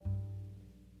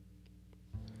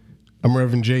I'm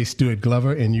Reverend J. Stuart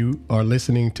Glover, and you are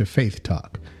listening to Faith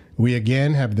Talk. We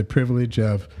again have the privilege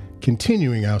of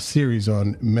continuing our series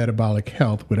on metabolic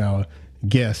health with our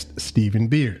guest, Stephen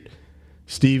Beard.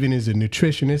 Stephen is a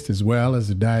nutritionist as well as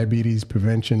a diabetes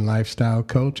prevention lifestyle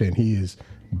coach, and he is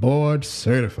board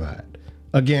certified.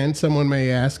 Again, someone may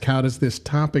ask, how does this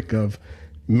topic of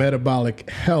metabolic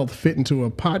health fit into a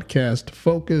podcast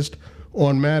focused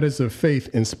on matters of faith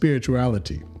and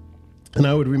spirituality? And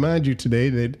I would remind you today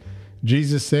that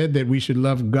Jesus said that we should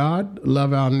love God,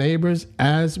 love our neighbors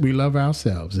as we love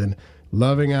ourselves. And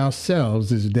loving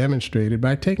ourselves is demonstrated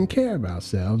by taking care of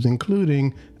ourselves,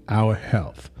 including our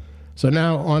health. So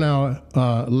now on our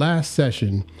last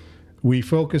session, we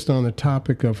focused on the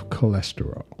topic of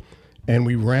cholesterol. And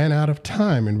we ran out of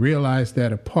time and realized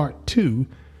that a part 2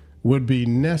 would be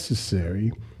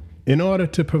necessary in order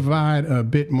to provide a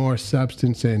bit more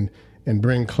substance and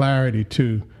bring clarity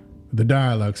to the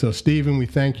dialogue. So, Stephen, we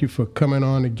thank you for coming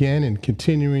on again and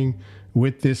continuing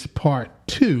with this part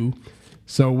 2.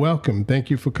 So welcome. Thank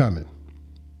you for coming.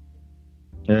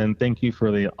 And thank you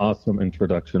for the awesome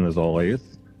introduction, as always.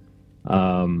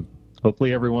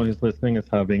 Hopefully everyone who's listening is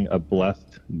having a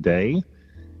blessed day.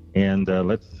 And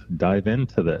let's dive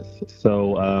into this.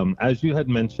 So as you had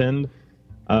mentioned,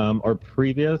 our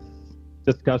previous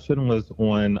discussion was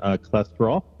on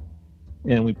cholesterol.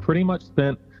 And we pretty much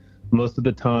spent most of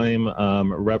the time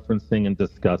referencing and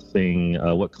discussing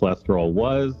what cholesterol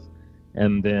was,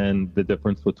 and then the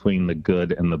difference between the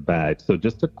good and the bad. So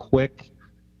just a quick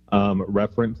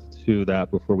reference to that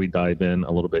before we dive in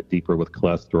a little bit deeper with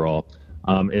cholesterol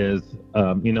is,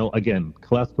 again,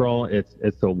 cholesterol,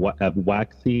 it's a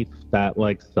waxy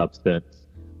fat-like substance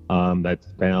that's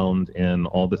found in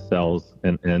all the cells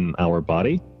in our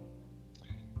body.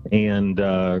 And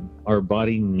our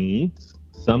body needs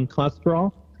some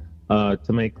cholesterol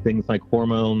to make things like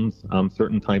hormones,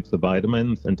 certain types of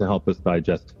vitamins, and to help us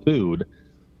digest food.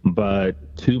 But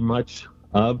too much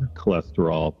of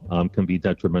cholesterol can be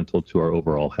detrimental to our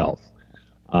overall health.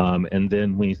 And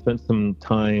then we spent some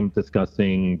time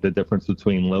discussing the difference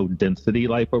between low-density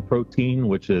lipoprotein,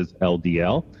 which is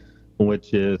LDL,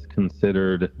 which is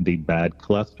considered the bad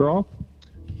cholesterol,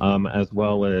 as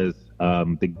well as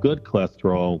the good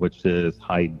cholesterol, which is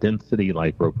high-density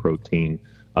lipoprotein,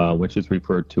 which is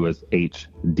referred to as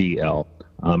HDL.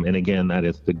 And again, that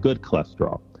is the good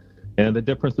cholesterol. And the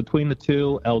difference between the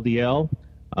two, LDL,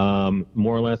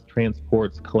 more or less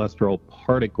transports cholesterol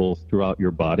particles throughout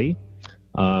your body.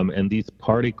 And these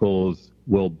particles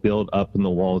will build up in the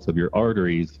walls of your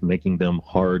arteries, making them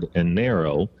hard and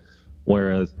narrow.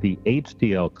 Whereas the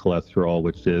HDL cholesterol,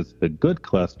 which is the good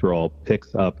cholesterol,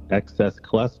 picks up excess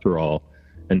cholesterol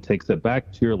and takes it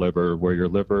back to your liver, where your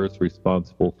liver is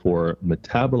responsible for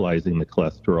metabolizing the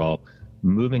cholesterol,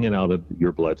 moving it out of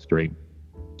your bloodstream.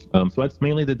 So that's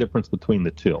mainly the difference between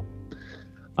the two.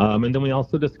 And then we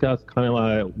also discussed kind of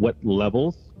like what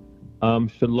levels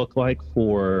should look like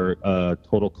for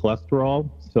total cholesterol.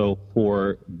 So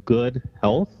for good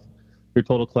health, your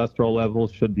total cholesterol level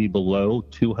should be below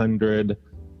 200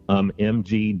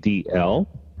 mg/dl.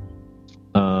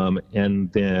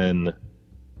 And then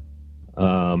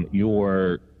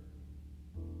your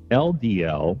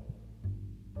LDL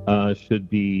should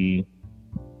be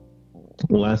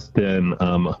less than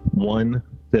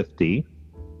 150.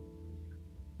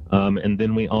 And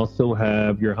then we also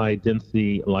have your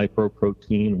high-density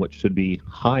lipoprotein, which should be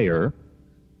higher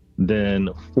than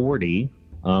 40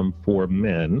 for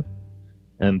men,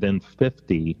 and then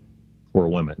 50 for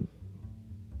women.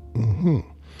 Mm-hmm.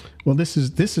 Well, this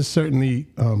is certainly,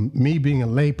 me being a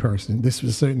layperson, this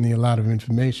was certainly a lot of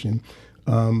information.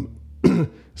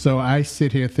 So I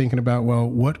sit here thinking about, well,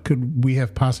 what could we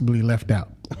have possibly left out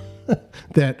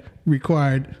that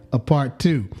required a part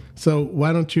 2? So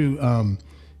why don't you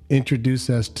introduce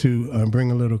us to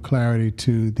bring a little clarity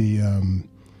to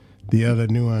the other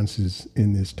nuances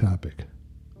in this topic?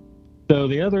 So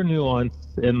the other nuance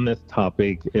in this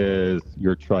topic is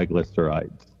your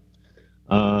triglycerides.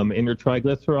 In your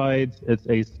triglycerides, it's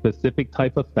a specific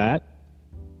type of fat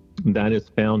that is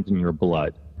found in your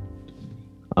blood.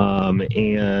 And,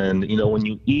 when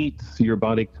you eat, your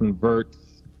body converts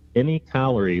any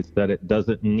calories that it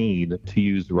doesn't need to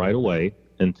use right away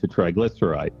into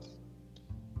triglycerides.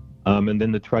 And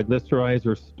then the triglycerides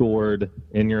are stored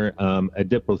in your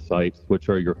adipocytes, which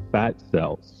are your fat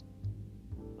cells.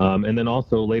 And then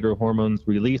also later hormones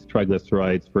release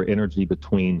triglycerides for energy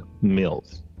between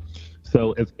meals.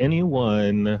 So if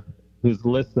anyone who's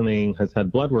listening has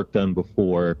had blood work done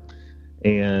before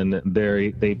and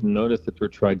they've noticed that their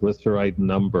triglyceride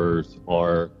numbers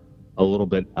are a little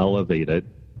bit elevated,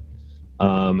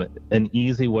 an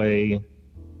easy way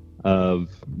of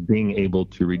being able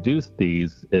to reduce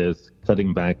these is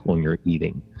cutting back on your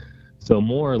eating. So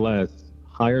more or less,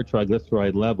 higher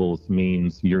triglyceride levels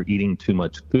means you're eating too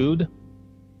much food,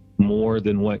 more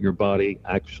than what your body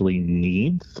actually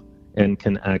needs and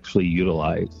can actually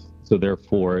utilize. So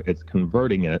therefore, it's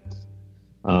converting it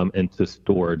into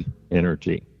stored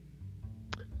energy.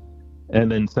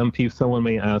 And then someone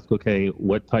may ask, okay,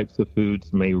 what types of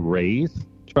foods may raise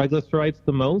triglycerides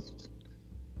the most?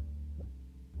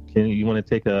 You want to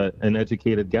take an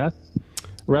educated guess,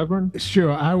 Reverend?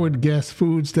 Sure, I would guess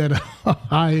foods that are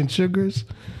high in sugars,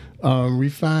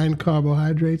 refined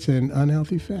carbohydrates, and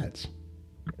unhealthy fats.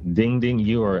 Ding, ding,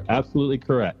 you are absolutely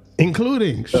correct.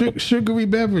 Including sugary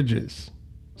beverages,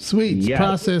 sweets, Yes.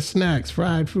 processed snacks,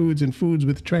 fried foods, and foods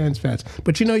with trans fats.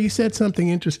 But you said something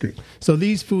interesting. So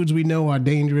these foods we know are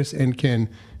dangerous and can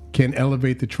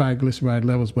elevate the triglyceride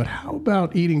levels. But how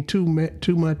about eating too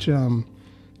much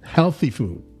healthy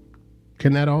food?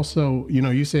 Can that also,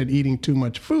 you said eating too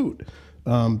much food.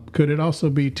 Could it also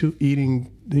be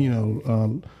eating,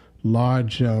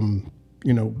 large,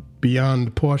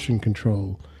 beyond portion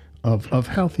control of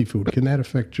healthy food? Can that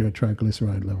affect your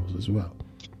triglyceride levels as well?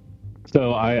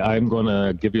 So I'm going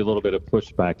to give you a little bit of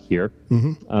pushback here.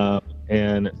 Mm-hmm.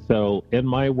 And so in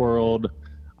my world,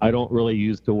 I don't really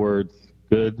use the words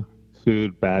good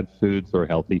food, bad foods, or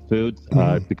healthy foods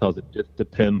because it just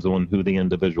depends on who the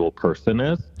individual person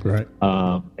is. Right.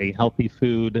 A healthy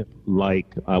food,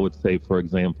 like I would say, for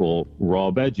example,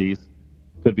 raw veggies,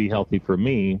 could be healthy for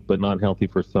me, but not healthy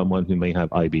for someone who may have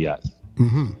IBS.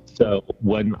 Mm-hmm. So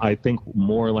when I think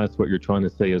more or less what you're trying to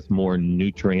say is more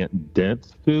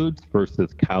nutrient-dense foods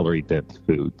versus calorie-dense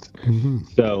foods. Mm-hmm.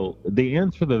 So the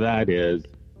answer to that is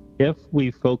if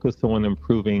we focus on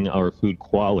improving our food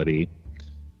quality,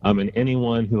 and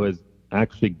anyone who has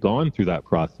actually gone through that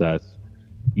process,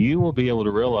 you will be able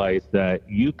to realize that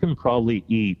you can probably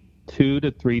eat 2 to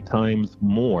 3 times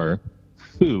more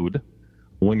food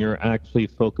when you're actually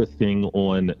focusing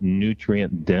on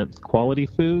nutrient-dense quality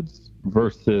foods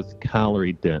versus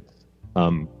calorie-dense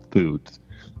foods.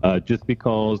 Just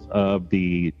because of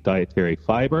the dietary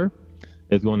fiber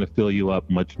is going to fill you up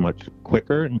much, much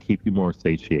quicker and keep you more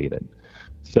satiated.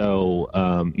 So,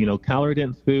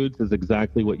 calorie-dense foods is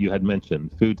exactly what you had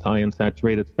mentioned. Foods high in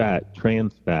saturated fat,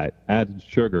 trans fat, added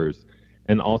sugars,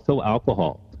 and also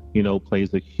alcohol,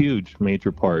 plays a huge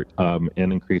major part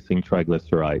in increasing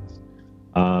triglycerides.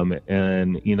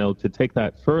 To take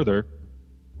that further,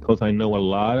 because I know a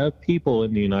lot of people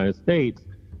in the United States,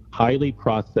 highly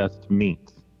processed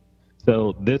meats.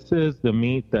 So this is the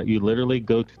meat that you literally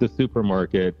go to the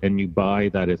supermarket and you buy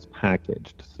that is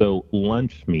packaged. So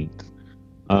lunch meat,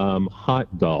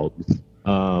 hot dogs,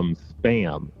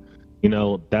 Spam,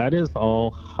 that is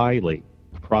all highly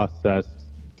processed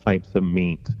types of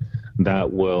meat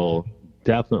that will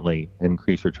definitely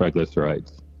increase your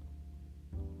triglycerides.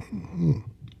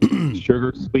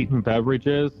 Sugar sweetened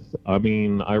beverages. I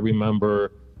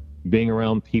remember being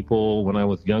around people when I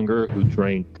was younger who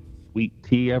drank sweet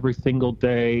tea every single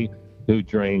day, who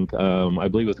drank, I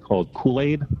believe it's called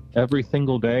Kool-Aid every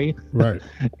single day. Right.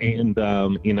 And,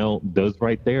 those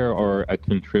right there are a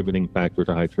contributing factor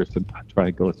to high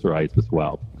triglycerides as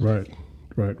well. Right.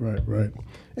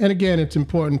 And again, it's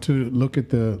important to look at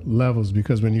the levels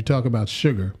because when you talk about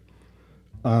sugar,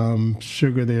 there are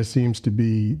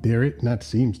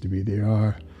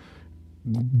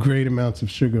great amounts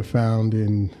of sugar found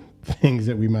in things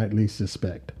that we might least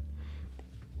suspect.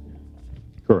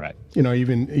 Correct.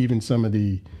 Even some of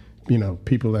the,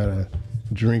 people that are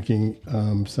drinking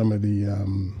some of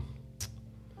the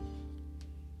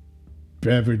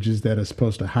beverages that are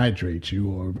supposed to hydrate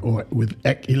you or with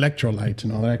electrolytes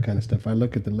and all that kind of stuff. I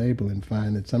look at the label and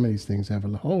find that some of these things have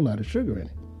a whole lot of sugar in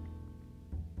it.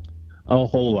 A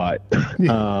whole lot.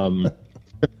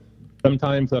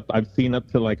 Sometimes I've seen up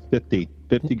to like 50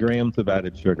 grams of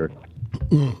added sugar.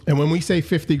 And when we say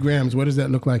 50 grams, what does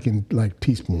that look like in like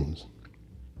teaspoons?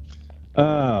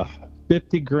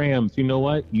 50 grams. You know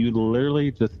what? You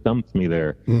literally just stumped me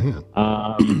there.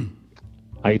 Mm-hmm.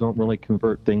 I don't really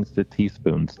convert things to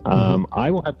teaspoons.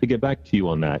 I will have to get back to you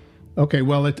on that. Okay,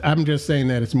 well, I'm just saying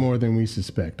that it's more than we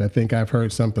suspect. I think I've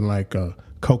heard something like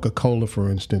Coca-Cola, for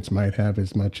instance, might have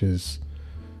as much as,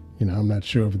 I'm not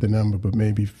sure of the number, but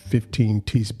maybe 15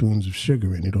 teaspoons of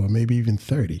sugar in it, or maybe even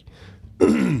 30.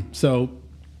 So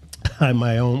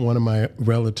one of my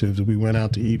relatives, we went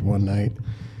out to eat one night,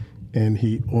 and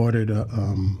he ordered a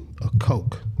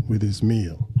Coke with his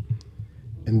meal.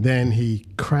 And then he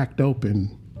cracked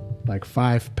open like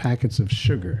 5 packets of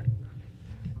sugar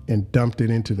and dumped it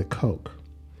into the Coke.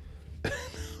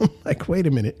 I'm like, wait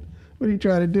a minute. What are you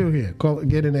trying to do here?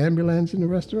 Get an ambulance in the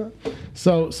restaurant?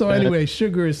 So anyway,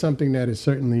 sugar is something that is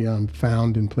certainly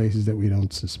found in places that we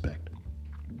don't suspect.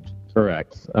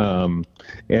 Correct. And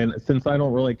since I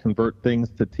don't really convert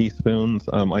things to teaspoons,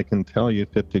 I can tell you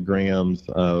 50 grams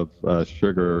of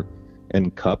sugar in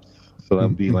cups. So that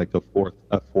would be like a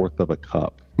fourth of a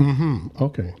cup. Mm-hmm.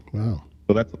 Okay. Wow.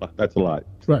 So that's a lot.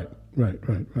 Right.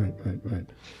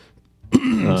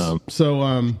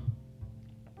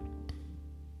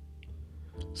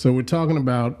 So we're talking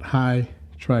about high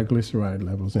triglyceride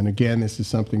levels, and again, this is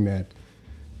something that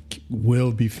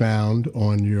will be found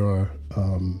on your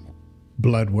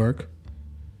blood work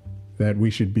that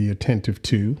we should be attentive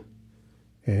to,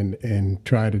 and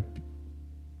try to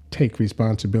take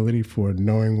responsibility for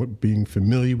knowing being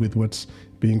familiar with what's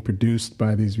being produced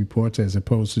by these reports, as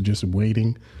opposed to just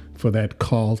waiting for that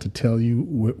call to tell you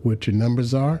what your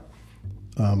numbers are.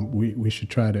 We should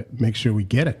try to make sure we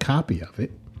get a copy of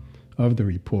it, of the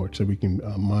report, so we can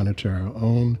monitor our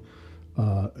own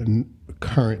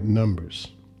current numbers.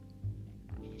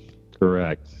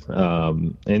 Correct.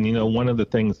 And, one of the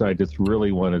things I just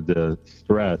really wanted to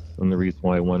stress, and the reason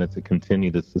why I wanted to continue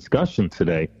this discussion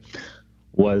today,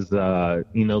 was, the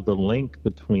link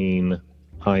between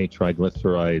high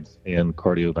triglycerides and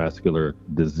cardiovascular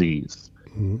disease.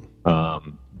 Mm-hmm.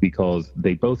 Because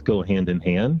they both go hand in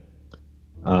hand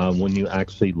when you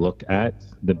actually look at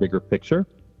the bigger picture.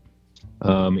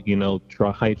 High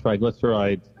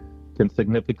triglycerides can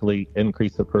significantly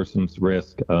increase a person's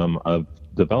risk of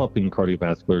developing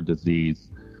cardiovascular disease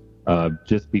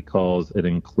just because it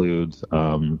includes,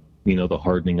 the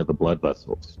hardening of the blood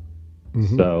vessels.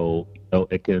 Mm-hmm. So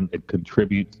it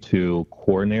contributes to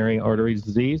coronary artery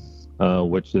disease,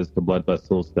 which is the blood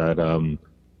vessels that,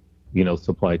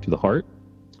 supply to the heart,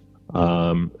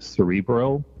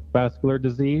 cerebrovascular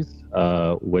disease,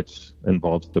 which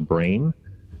involves the brain,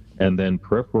 and then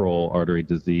peripheral artery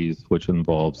disease, which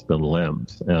involves the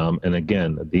limbs. And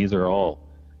again, these are all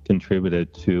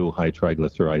contributed to high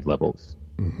triglyceride levels.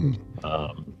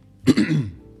 Mm-hmm.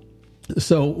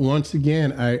 So once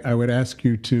again, I would ask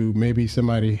you to, maybe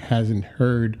somebody hasn't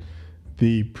heard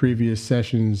the previous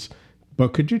sessions,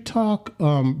 but could you talk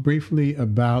briefly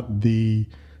about the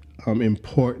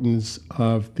importance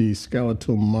of the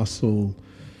skeletal muscle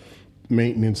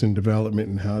maintenance and development,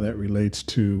 and how that relates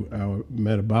to our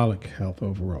metabolic health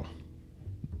overall?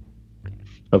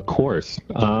 Of course.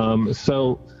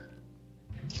 So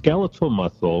skeletal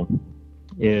muscle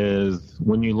is,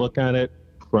 when you look at it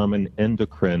from an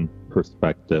endocrine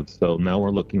perspective, so now we're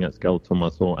looking at skeletal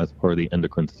muscle as part of the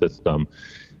endocrine system.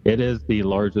 It is the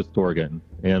largest organ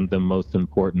and the most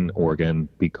important organ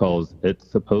because it's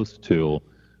supposed to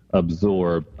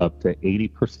absorb up to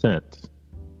 80%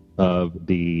 of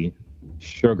the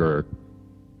sugar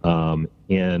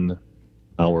in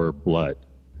our blood.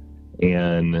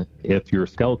 And if your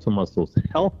skeletal muscle is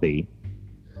healthy,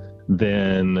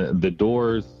 then the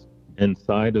doors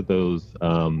inside of those,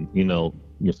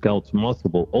 your skeletal muscle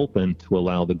will open to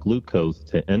allow the glucose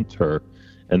to enter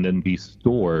and then be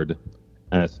stored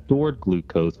as stored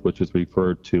glucose, which is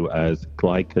referred to as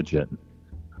glycogen.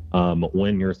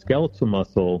 When your skeletal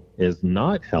muscle is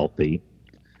not healthy,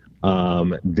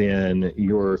 then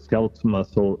your skeletal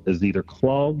muscle is either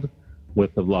clogged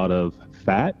with a lot of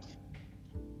fat,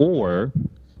 or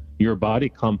your body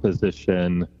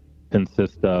composition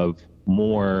consists of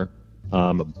more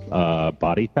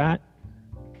body fat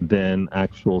than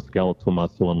actual skeletal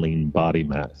muscle and lean body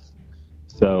mass.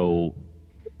 So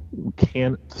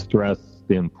can't stress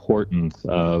the importance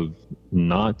of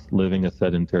not living a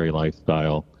sedentary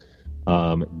lifestyle,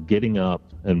 getting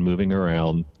up and moving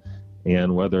around,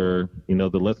 and whether,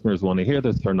 the listeners want to hear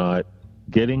this or not,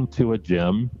 getting to a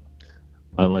gym,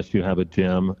 unless you have a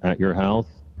gym at your house,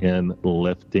 and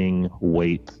lifting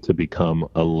weights to become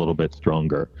a little bit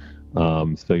stronger.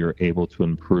 So you're able to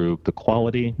improve the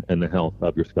quality and the health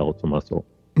of your skeletal muscle.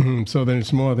 Mm-hmm. So then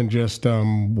it's more than just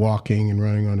walking and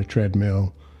running on a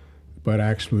treadmill, but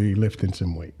actually lifting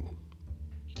some weight.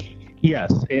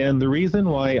 Yes, and the reason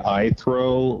why I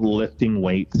throw lifting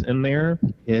weights in there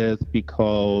is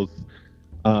because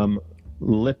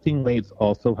lifting weights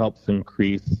also helps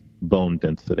increase bone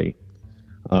density.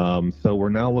 So we're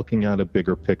now looking at a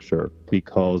bigger picture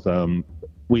because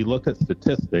we look at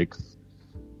statistics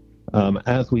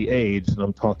as we age, and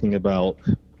I'm talking about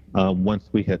once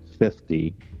we hit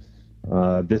 50.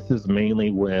 This is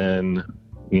mainly when,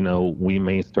 we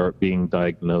may start being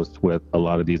diagnosed with a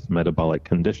lot of these metabolic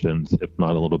conditions, if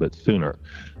not a little bit sooner.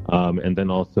 And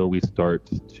then also we start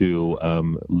to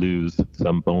lose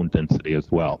some bone density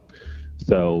as well.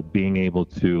 So being able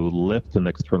to lift an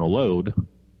external load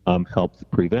helps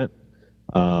prevent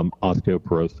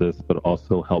osteoporosis, but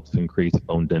also helps increase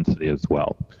bone density as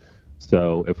well.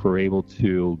 So if we're able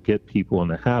to get people in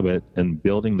the habit and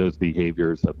building those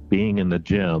behaviors of being in the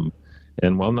gym,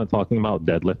 and while I'm not talking about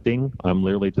deadlifting, I'm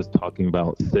literally just talking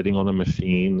about sitting on a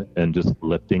machine and just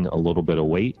lifting a little bit of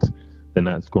weight, then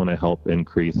that's going to help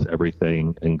increase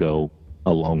everything and go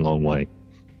a long, long way.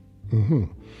 Mm-hmm.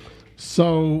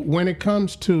 So when it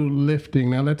comes to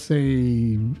lifting, now let's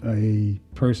say a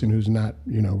person who's not,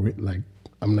 like,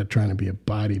 I'm not trying to be a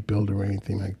bodybuilder or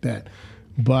anything like that,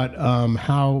 but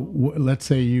let's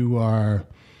say you are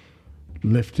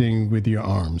lifting with your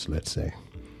arms, let's say,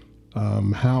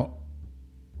 how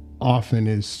often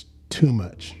is too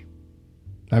much?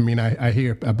 I mean, I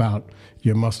hear about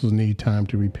your muscles need time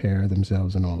to repair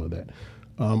themselves and all of that.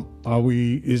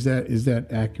 Is that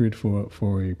accurate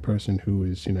for a person who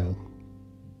is,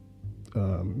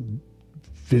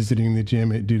 visiting the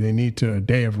gym? Do they need a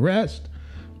day of rest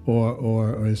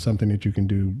or is something that you can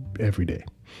do every day?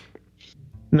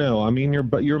 No, I mean,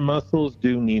 your muscles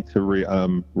do need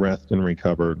to rest and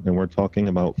recover, and we're talking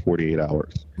about 48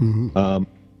 hours. Mm-hmm.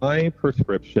 My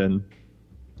prescription,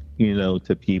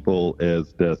 to people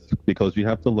is this, because you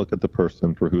have to look at the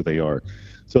person for who they are.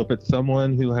 So if it's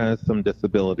someone who has some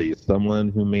disabilities, someone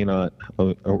who may not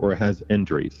or has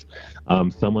injuries,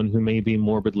 someone who may be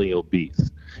morbidly obese,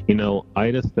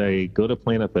 I just say go to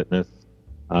Planet Fitness.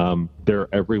 They're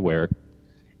everywhere,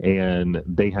 and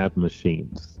they have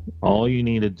machines. All you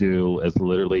need to do is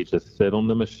literally just sit on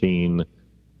the machine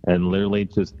and literally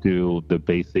just do the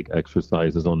basic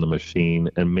exercises on the machine,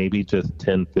 and maybe just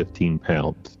 10, 15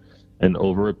 pounds. And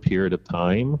over a period of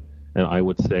time, and I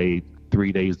would say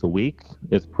 3 days a week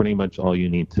is pretty much all you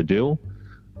need to do.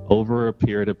 Over a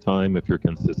period of time, if you're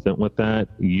consistent with that,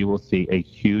 you will see a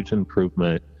huge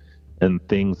improvement in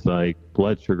things like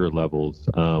blood sugar levels,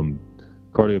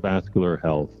 cardiovascular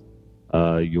health,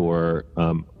 your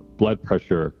blood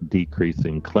pressure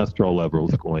decreasing, cholesterol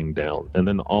levels going down, and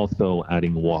then also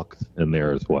adding walks in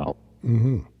there as well.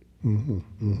 Mm-hmm.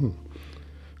 Mm-hmm.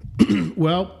 Mm-hmm.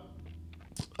 Well,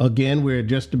 again, we're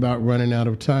just about running out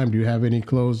of time. Do you have any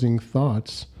closing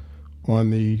thoughts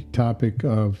on the topic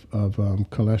of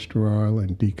cholesterol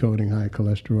and decoding high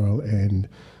cholesterol and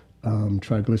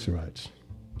triglycerides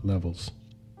levels?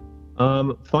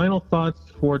 Final thoughts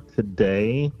for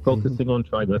today, focusing on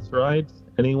triglycerides.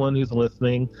 Anyone who's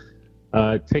listening,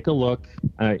 take a look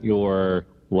at your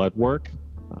blood work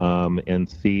and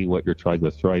see what your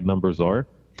triglyceride numbers are.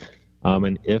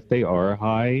 And if they are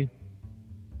high,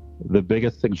 the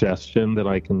biggest suggestion that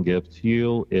I can give to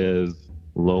you is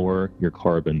lower your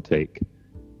carb intake.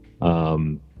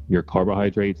 Your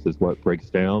carbohydrates is what breaks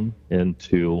down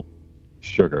into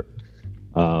sugar.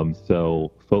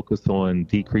 So focus on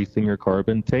decreasing your carb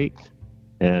intake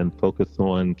and focus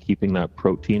on keeping that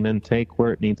protein intake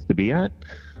where it needs to be at.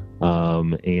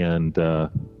 And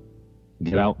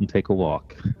get out and take a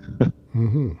walk.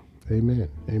 Mm-hmm. Amen.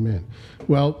 Amen.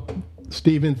 Well,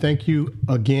 Stephen, thank you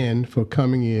again for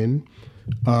coming in.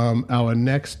 Our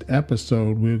next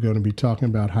episode, we're going to be talking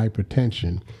about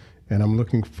hypertension, and I'm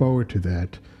looking forward to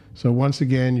that. So once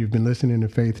again, you've been listening to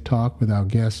Faith Talk with our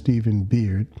guest, Stephen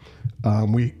Beard.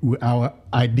 Our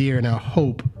idea and our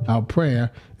hope, our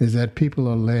prayer is that people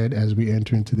are led as we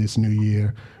enter into this new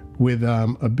year with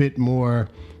a bit more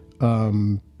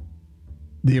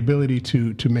the ability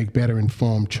to make better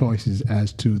informed choices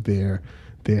as to their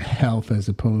health, as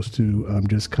opposed to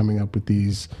just coming up with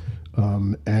these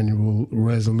annual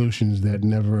resolutions that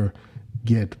never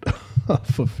get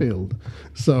fulfilled.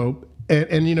 So,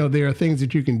 and there are things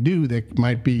that you can do that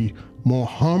might be more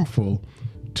harmful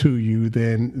to you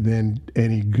than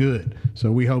any good.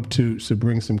 So we hope to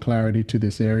bring some clarity to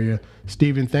this area.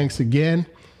 Stephen, thanks again.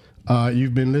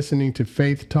 You've been listening to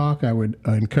Faith Talk. I would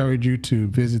encourage you to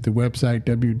visit the website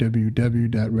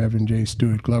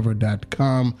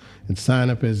www.reverendjstuartglover.com and sign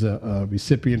up as a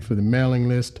recipient for the mailing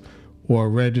list or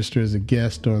register as a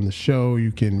guest on the show.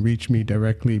 You can reach me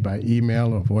directly by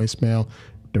email or voicemail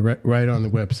right on the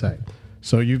website.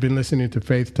 So you've been listening to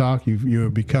Faith Talk. You're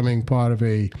becoming part of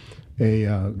a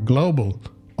global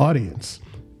audience,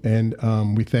 and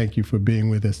we thank you for being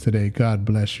with us today. God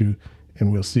bless you,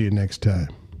 and we'll see you next time.